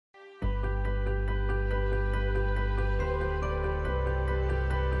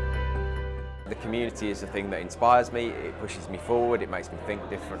the community is the thing that inspires me, it pushes me forward, it makes me think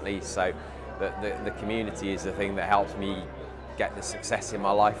differently, so the community is the thing that helps me get the success in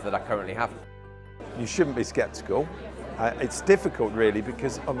my life that I currently have. You shouldn't be sceptical. It's difficult really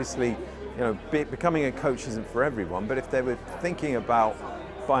because obviously, you know, becoming a coach isn't for everyone, but if they were thinking about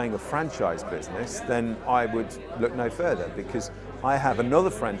buying a franchise business, then I would look no further, because I have another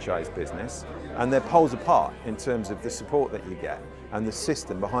franchise business and they're poles apart in terms of the support that you get and the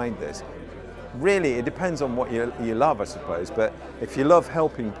system behind this. Really, it depends on what you love, I suppose, but if you love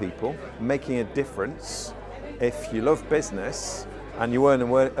helping people, making a difference, if you love business and you earn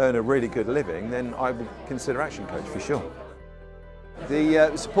a really good living, then I would consider ActionCOACH for sure.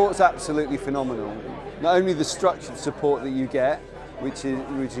 The support's absolutely phenomenal. Not only the structured support that you get, which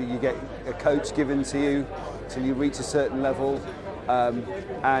you get a coach given to you till you reach a certain level,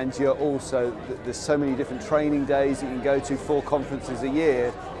 and you're also, there's so many different training days that you can go to, 4 conferences a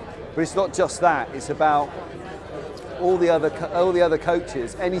year. But it's not just that, it's about all the other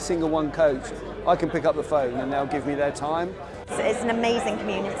coaches, any single one coach. I can pick up the phone and they'll give me their time. It's an amazing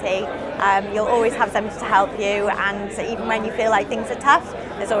community. You'll always have somebody to help you, and even when you feel like things are tough,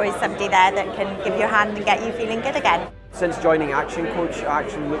 there's always somebody there that can give you a hand and get you feeling good again. Since joining ActionCOACH, I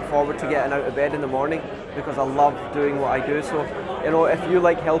actually look forward to getting out of bed in the morning because I love doing what I do. So, you know, if you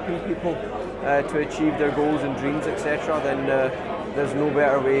like helping people to achieve their goals and dreams, etc., then there's no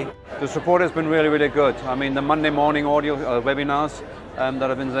better way. The support has been really, really good. I mean, the Monday morning audio webinars that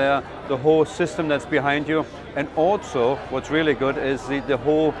have been there, the whole system that's behind you, and also what's really good is the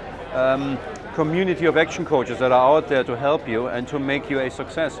whole community of action coaches that are out there to help you and to make you a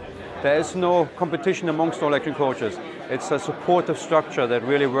success. There is no competition amongst all action coaches. It's a supportive structure that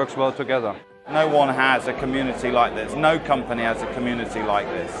really works well together. No one has a community like this. No company has a community like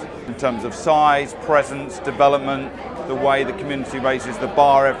this. In terms of size, presence, development, the way the community raises the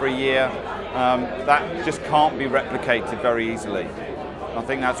bar every year, that just can't be replicated very easily. I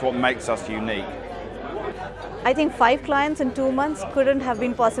think that's what makes us unique. I think 5 clients in 2 months couldn't have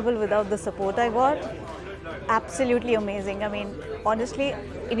been possible without the support I got. Absolutely amazing. I mean, honestly,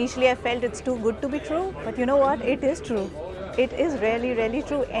 initially I felt it's too good to be true, but you know what? It is true. It is really, really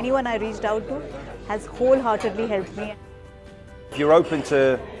true. Anyone I reached out to has wholeheartedly helped me. If you're open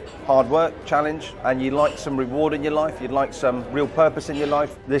to hard work, challenge, and you like some reward in your life, you'd like some real purpose in your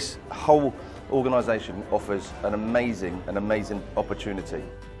life, this whole organisation offers an amazing opportunity.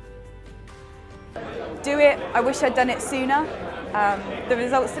 Do it. I wish I'd done it sooner. The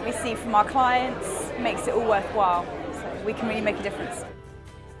results that we see from our clients makes it all worthwhile. So we can really make a difference.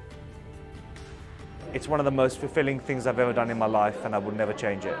 It's one of the most fulfilling things I've ever done in my life, and I would never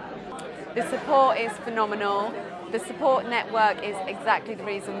change it. The support is phenomenal. The support network is exactly the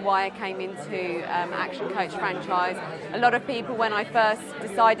reason why I came into ActionCOACH Franchise. A lot of people, when I first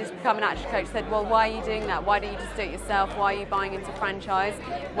decided to become an Action Coach, said, well, why are you doing that? Why don't you just do it yourself? Why are you buying into franchise?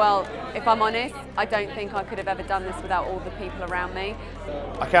 Well, if I'm honest, I don't think I could have ever done this without all the people around me.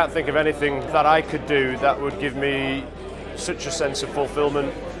 I can't think of anything that I could do that would give me such a sense of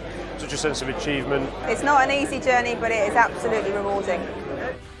fulfillment, such a sense of achievement. It's not an easy journey, but it is absolutely rewarding.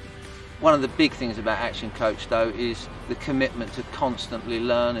 One of the big things about ActionCOACH though is the commitment to constantly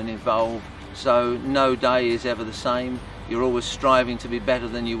learn and evolve. So no day is ever the same. You're always striving to be better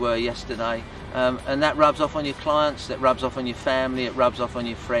than you were yesterday. And that rubs off on your clients, that rubs off on your family, it rubs off on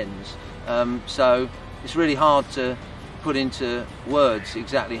your friends. So it's really hard to put into words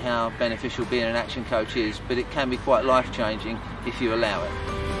exactly how beneficial being an action coach is, but it can be quite life-changing if you allow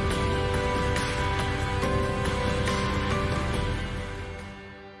it.